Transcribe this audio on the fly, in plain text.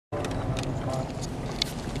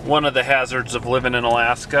one of the hazards of living in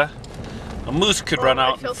Alaska. A moose could run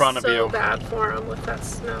out in front of you. I feel so bad for them with that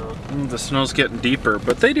snow. The snow's getting deeper,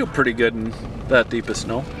 but they do pretty good in that deep of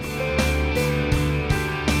snow.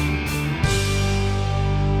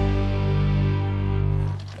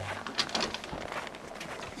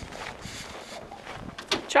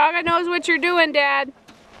 Chaga knows what you're doing, Dad.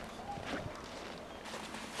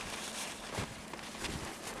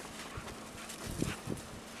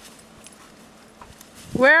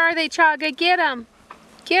 Where are they, Chaga? Get them.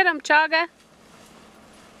 Get them, Chaga.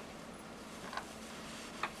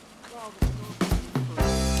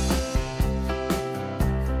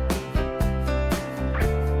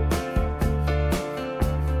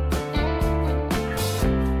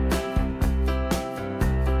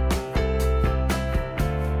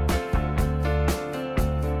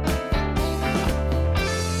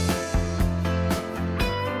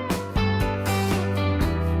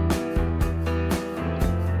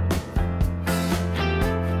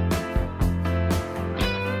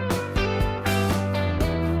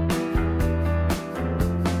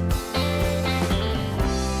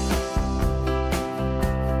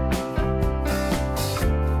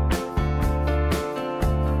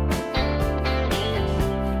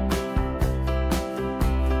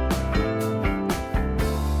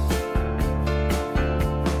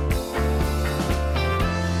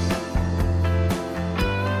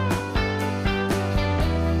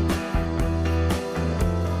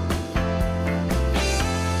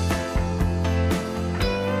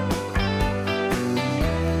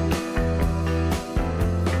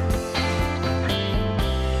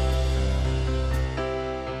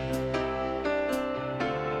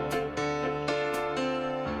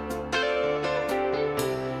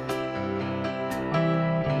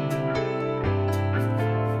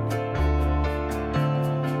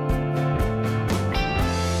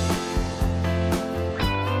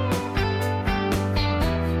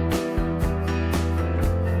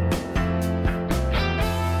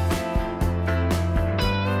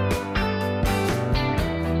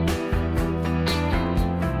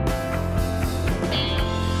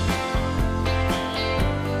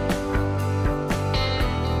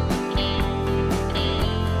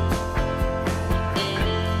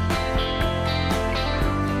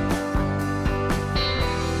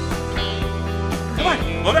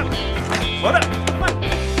 Load up! Load up! Come on!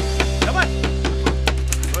 Come on!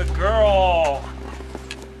 Good girl!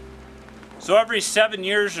 So every 7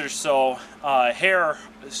 years or so,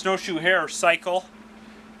 snowshoe hare cycle,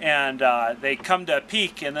 and they come to a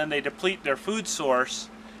peak, and then they deplete their food source,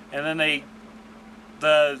 and then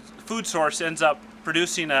the food source ends up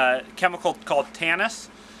producing a chemical called tannus,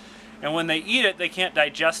 and when they eat it, they can't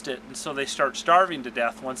digest it, and so they start starving to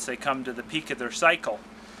death once they come to the peak of their cycle.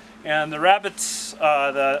 And the rabbits,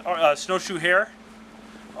 snowshoe hare,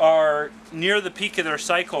 are near the peak of their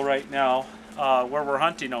cycle right now, where we're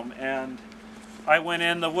hunting them. And I went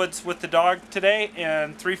in the woods with the dog today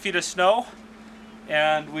in 3 feet of snow,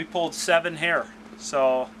 and we pulled 7 hare.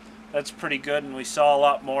 So that's pretty good, and we saw a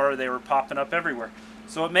lot more. They were popping up everywhere.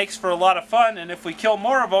 So it makes for a lot of fun, and if we kill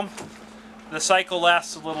more of them, the cycle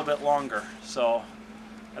lasts a little bit longer. So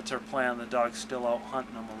that's our plan. The dog's still out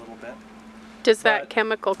hunting them a little bit. Does that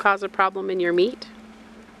chemical cause a problem in your meat?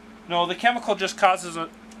 No, the chemical just causes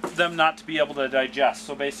them not to be able to digest.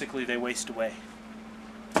 So basically they waste away.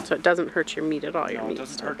 So it doesn't hurt your meat at all? No, it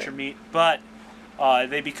doesn't hurt your meat, but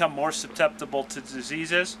they become more susceptible to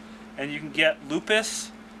diseases, and you can get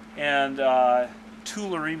lupus and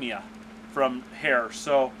tularemia from hare.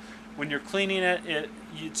 So when you're cleaning it,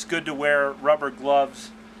 it's good to wear rubber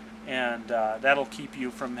gloves, and that'll keep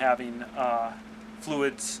you from having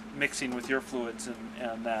fluids mixing with your fluids,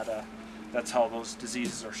 and that's how those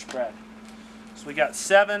diseases are spread. So we got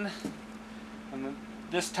 7, and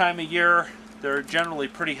this time of year they're generally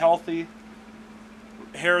pretty healthy.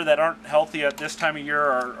 Hare that aren't healthy at this time of year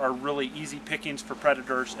are really easy pickings for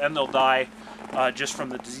predators, and they'll die just from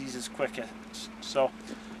the diseases quickest. So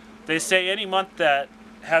they say any month that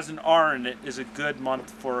has an R in it is a good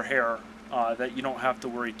month for hare, that you don't have to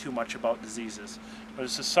worry too much about diseases. But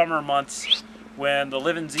it's the summer months when the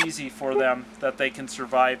living's easy for them, that they can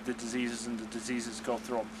survive the diseases, and the diseases go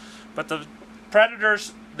through them. But the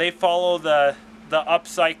predators, they follow the up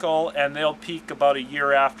cycle, and they'll peak about a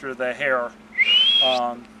year after the hare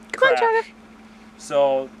crash.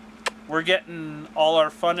 So we're getting all our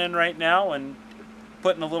fun in right now and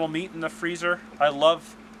putting a little meat in the freezer. I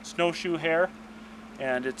love snowshoe hare,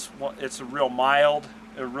 and it's a real mild,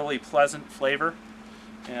 a really pleasant flavor,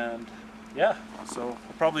 and yeah, so we'll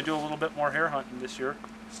probably do a little bit more hare hunting this year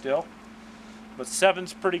still. But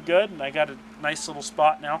 7's pretty good, and I got a nice little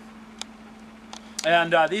spot now.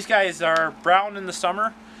 And these guys are brown in the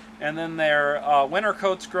summer, and then their winter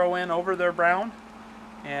coats grow in over their brown,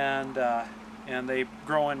 and they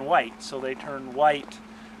grow in white. So they turn white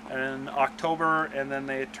in October, and then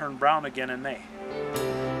they turn brown again in May.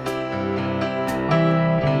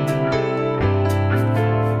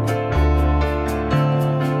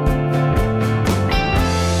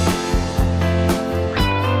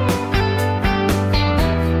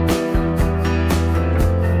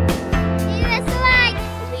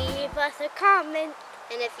 Leave us a comment,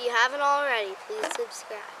 and if you haven't already, please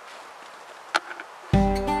subscribe.